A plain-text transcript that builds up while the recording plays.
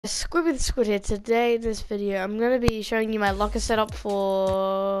Squid with Squid here. Today in this video I'm going to be showing you my locker setup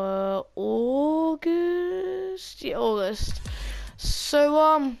for August. Yeah, August. So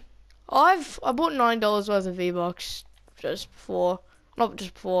I bought $9 worth of V-Bucks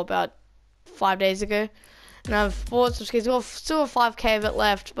about 5 days ago. And I've bought some skins. Well, still a 5k of it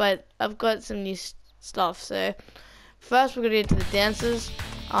left, but I've got some new stuff. So first we're going to get to the dances.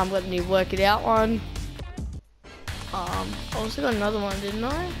 I've got the new Work It Out one. I also got another one, didn't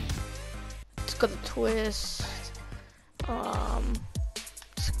I? It's got the twist.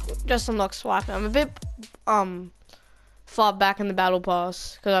 Just unlock swiping. I'm a bit far back in the battle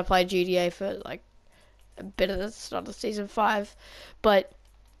pass because I played GTA for like a bit of the start of season 5, but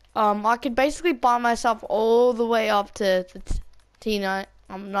I could basically buy myself all the way up to the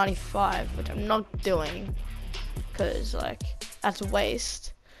T95, which I'm not doing because like that's a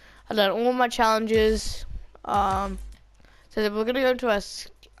waste. I've done all my challenges. So we're gonna go to our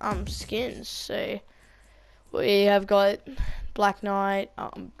skins. So we have got Black Knight,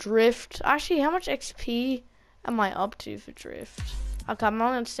 Drift. Actually, how much XP am I up to for Drift? Okay, I'm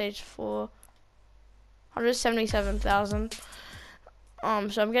on stage 4, 177,000.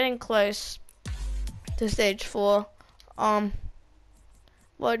 So I'm getting close to stage 4.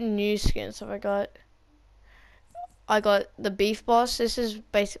 What new skins have I got? I got the Beef Boss. This is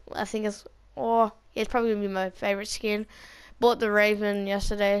basically, I think it's, it's probably gonna be my favorite skin. Bought the Raven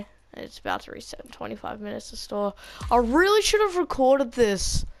yesterday. It's about to reset in 25 minutes to store. I really should have recorded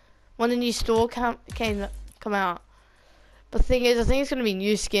this when the new store come out. But the thing is, I think it's gonna be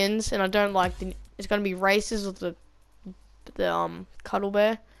new skins, and I don't like it's gonna be races with the Cuddle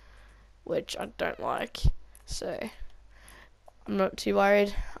Bear, which I don't like. So I'm not too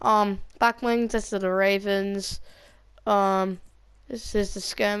worried. Back wings. That's the Ravens. This is the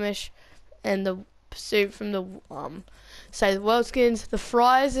Skirmish, and the Pursuit from the Save the World skins. The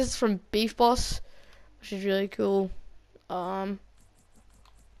Fries is from Beef Boss, which is really cool.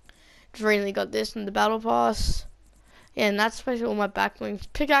 Recently got this in the Battle Pass. Yeah, and that's basically all my back wings.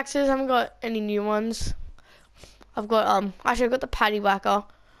 Pickaxes, I haven't got any new ones. I've got actually I've got the Paddy Whacker,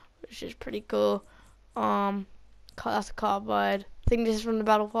 which is pretty cool. That's a carbide. I think this is from the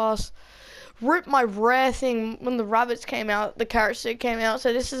Battle Pass. Ripped my rare thing when the rabbits came out, the carrot stick came out,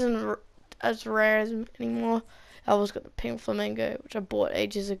 so this isn't as rare as anymore. I always got the pink flamingo, which I bought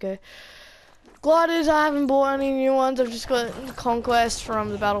ages ago. Gliders, I haven't bought any new ones. I've just got the Conquest from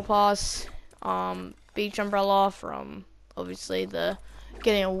the Battle Pass. Beach Umbrella from obviously the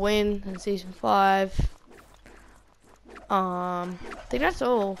getting a win in season 5. I think that's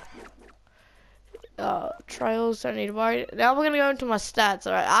all. Trails, don't need to worry. Now we're gonna go into my stats.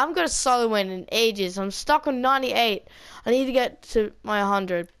 Alright, I haven't got a solo win in ages. I'm stuck on 98. I need to get to my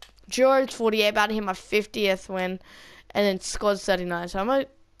 100. Duo's 48, about to hit my 50th win, and then squad's 39. So I'm gonna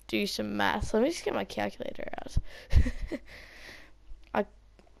do some math. Let me just get my calculator out.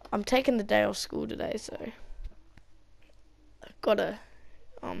 I'm taking the day off school today, so I've gotta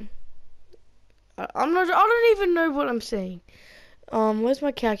I don't even know what I'm saying. Where's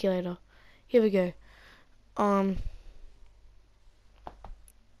my calculator? Here we go. Let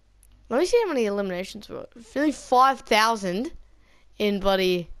me see how many eliminations were. Really 5,000 in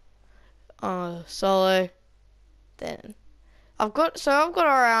bloody solo. Then I've got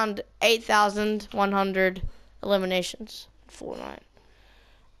around 8,100 eliminations in Fortnite.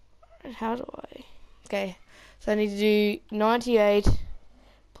 How do I? Okay, so I need to do 98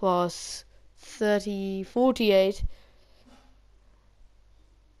 plus 48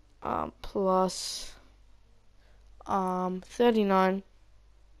 plus 39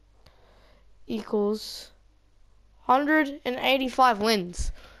 equals 185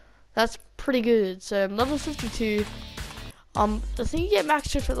 wins. That's pretty good. So I'm level 52. I think you get max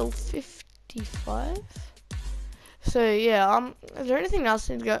shift at level 55. So yeah, is there anything else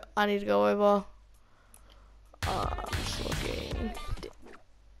I need to go over? I'm just looking.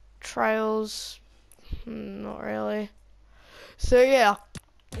 Trails, not really. So yeah,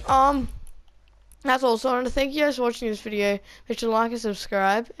 that's all. So I want to thank you guys for watching this video. Make sure to like and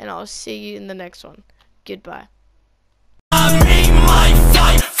subscribe, and I'll see you in the next one. Goodbye.